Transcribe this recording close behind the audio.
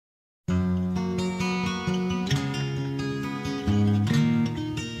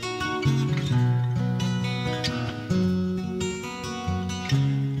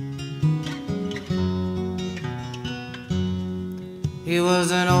He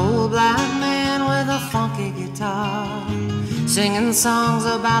was an old black man with a funky guitar, singing songs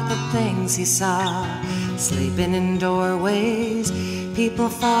about the things he saw. Sleeping in doorways, people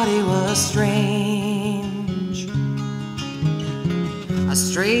thought he was strange. A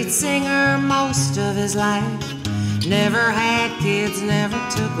straight singer most of his life, never had kids, never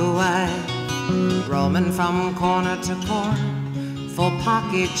took a wife. Roaming from corner to corner for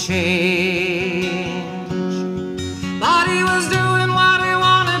pocket change. But he was doing what he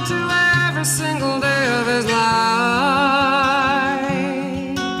wanted to every single day of his life,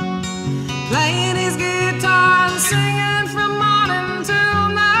 playing his guitar and singing from morning till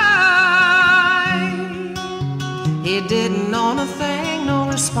night. He didn't own a thing, no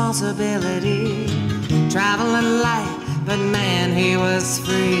responsibility, traveling light, but man, he was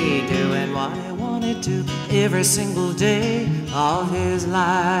free, doing what he wanted to every single day of his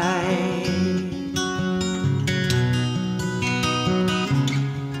life.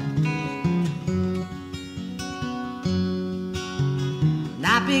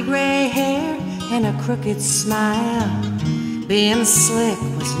 Nappy gray hair and a crooked smile, being slick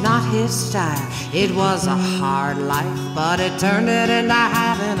was not his style. It was a hard life, but it turned it into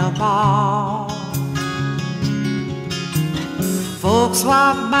having a ball. Folks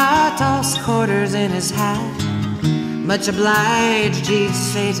walked by, tossed quarters in his hat. Much obliged, he'd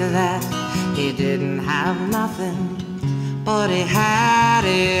say to that. He didn't have nothing, but he had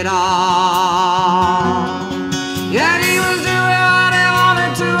it all. Yet he was doing what he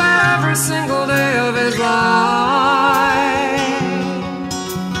wanted to every single day of his life,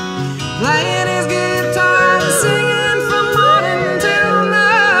 playing his guitar and singing from morning till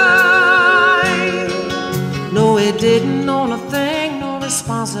night. No, he didn't own a thing, no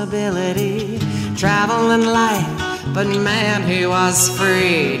responsibility, traveling light, but man, he was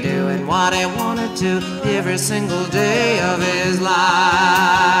free, doing what he wanted to every single day of his life.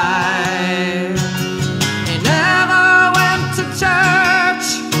 He never went to church,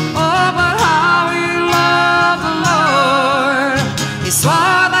 oh, but how he loved the Lord. He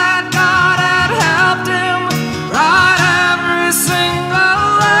swore that God had helped him write every single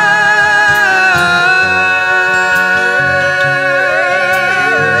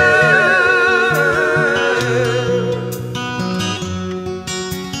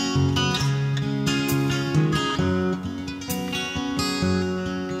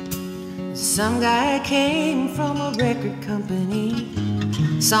Some guy came from a record company,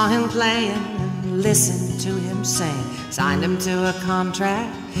 saw him playing and listened to him sing, signed him to a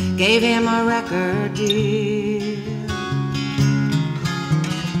contract, gave him a record deal.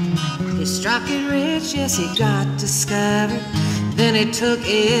 He struck it rich, yes, he got discovered, then he took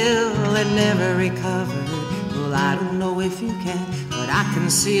ill and never recovered. Well, I don't know if you can, but I can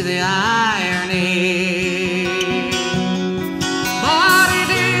see the irony. But he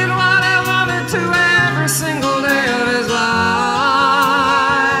did what he wanted to every single day of his life,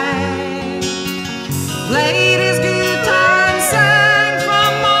 played his guitar and sang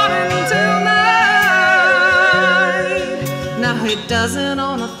from morning till night. Now he doesn't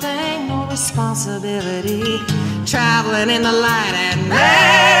own a thing, no responsibility, traveling in the light, and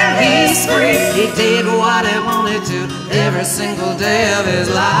man, he's free. He did what he wanted to every single day of his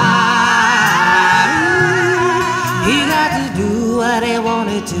life. He got to do what he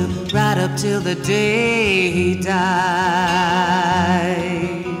wanted to right up till the day he died.